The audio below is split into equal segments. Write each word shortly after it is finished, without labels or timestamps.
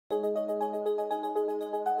Hi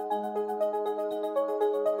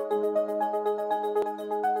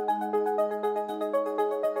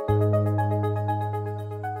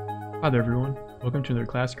there everyone, welcome to another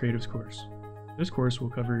Class Creatives course. This course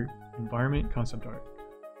will cover environment concept art.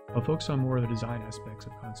 I'll focus on more of the design aspects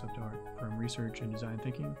of concept art, from research and design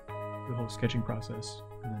thinking to the whole sketching process,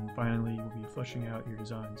 and then finally we'll be fleshing out your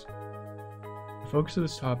designs. The focus of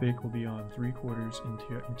this topic will be on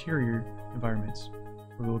 3/4 interior environments,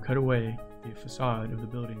 where we will cut away the facade of the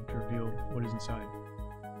building to reveal what is inside.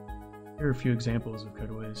 Here are a few examples of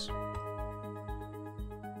cutaways.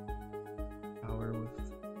 Tower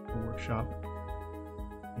with a workshop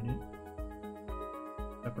in it.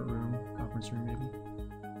 Separate room, conference room maybe.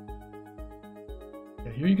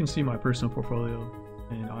 Yeah, here you can see my personal portfolio,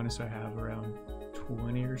 and honestly I have around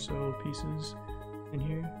 20 or so pieces in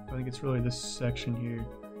here. I think it's really this section here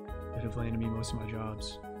that have landed me most of my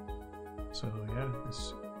jobs. So yeah,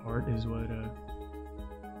 this art is what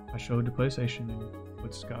I showed to PlayStation and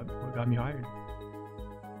what got me hired.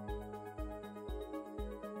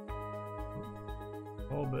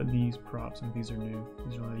 All but these props, and these are new.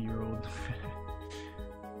 These are only a year old.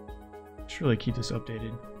 Just really keep this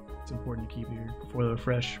updated. It's important to keep here before they're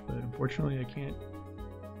fresh, but unfortunately I can't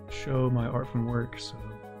show my art from work, so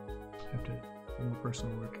I have to do more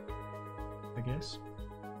personal work, I guess.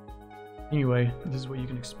 Anyway, this is what you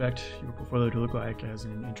can expect your portfolio to look like as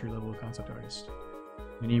an entry-level concept artist.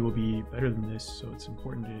 Many will be better than this, so it's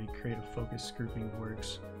important to create a focused grouping of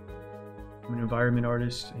works. I'm an environment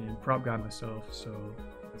artist and prop guy myself, so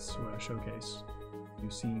that's what I showcase. New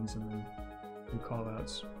scenes and then new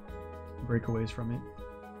callouts, breakaways from it.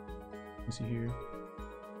 You can see here.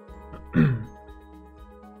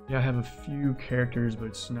 Yeah, I have a few characters, but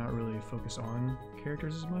it's not really a focus on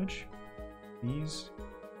characters as much. These,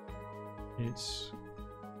 it's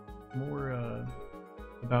more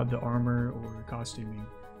about the armor or costuming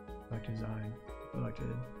I like to design. I like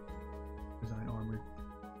to design armor.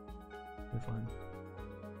 They're fun.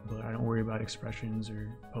 But I don't worry about expressions or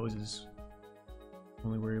poses. I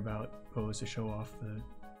only worry about pose to show off the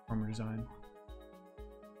armor design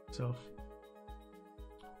itself.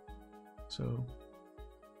 So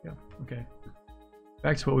yeah, okay.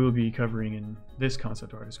 Back to what we will be covering in this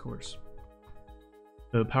concept artist course.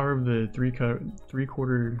 The power of the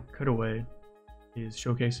three-quarter cutaway is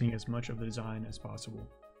showcasing as much of the design as possible.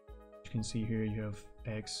 As you can see here, you have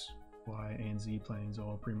X, Y, and Z planes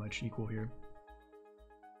all pretty much equal here.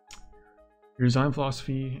 Your design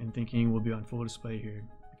philosophy and thinking will be on full display here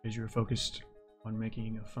because you're focused on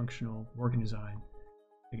making a functional working design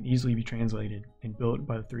that can easily be translated and built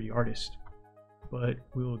by the 3D artist, but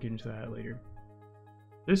we will get into that later.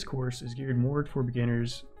 This course is geared more for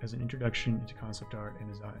beginners as an introduction into concept art and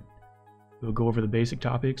design. We'll go over the basic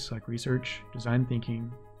topics like research, design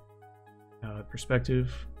thinking,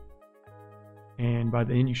 perspective, and by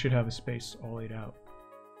the end you should have a space all laid out.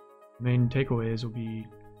 The main takeaways will be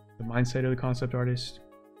the mindset of the concept artist,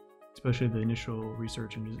 especially the initial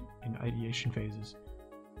research and ideation phases.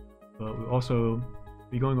 But we'll also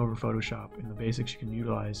be going over Photoshop and the basics you can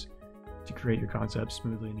utilize to create your concepts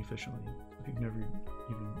smoothly and efficiently. If you've never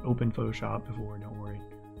even opened Photoshop before, don't worry.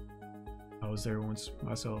 I was there once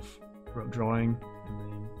myself, wrote drawing, and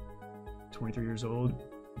then 23 years old,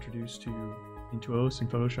 introduced to Intuos and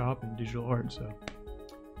Photoshop and digital art, so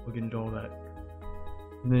we'll get into all that.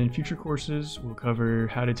 And then future courses will cover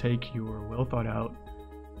how to take your well thought out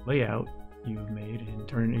layout you have made and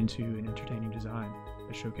turn it into an entertaining design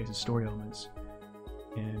that showcases story elements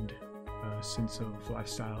and a sense of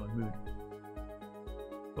lifestyle and mood.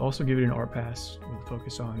 We'll also give it an art pass with a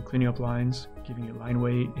focus on cleaning up lines, giving it line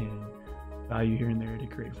weight and value here and there to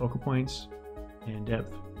create focal points and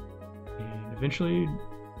depth, and eventually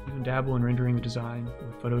even dabble in rendering the design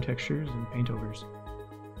with photo textures and paint overs.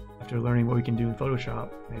 After learning what we can do in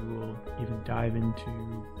Photoshop, maybe we'll even dive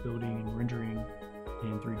into building and rendering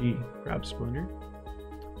in 3D, perhaps Blender,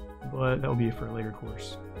 but that will be for a later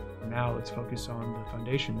course. For now, let's focus on the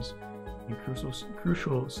foundations and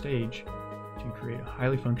crucial stage to create a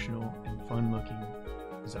highly functional and fun-looking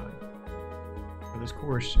design. For this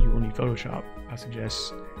course, you will need Photoshop. I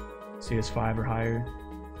suggest CS5 or higher.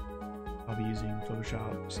 I'll be using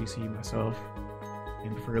Photoshop CC myself,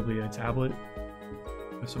 and preferably a tablet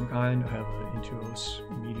of some kind. I have an Intuos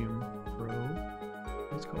Medium Pro,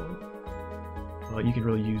 it's called. But you can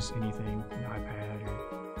really use anything, an iPad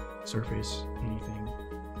or Surface, anything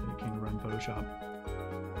that can run Photoshop.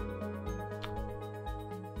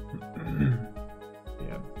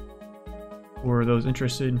 Yeah. For those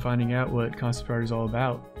interested in finding out what concept art is all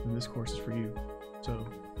about, then this course is for you. So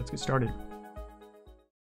let's get started.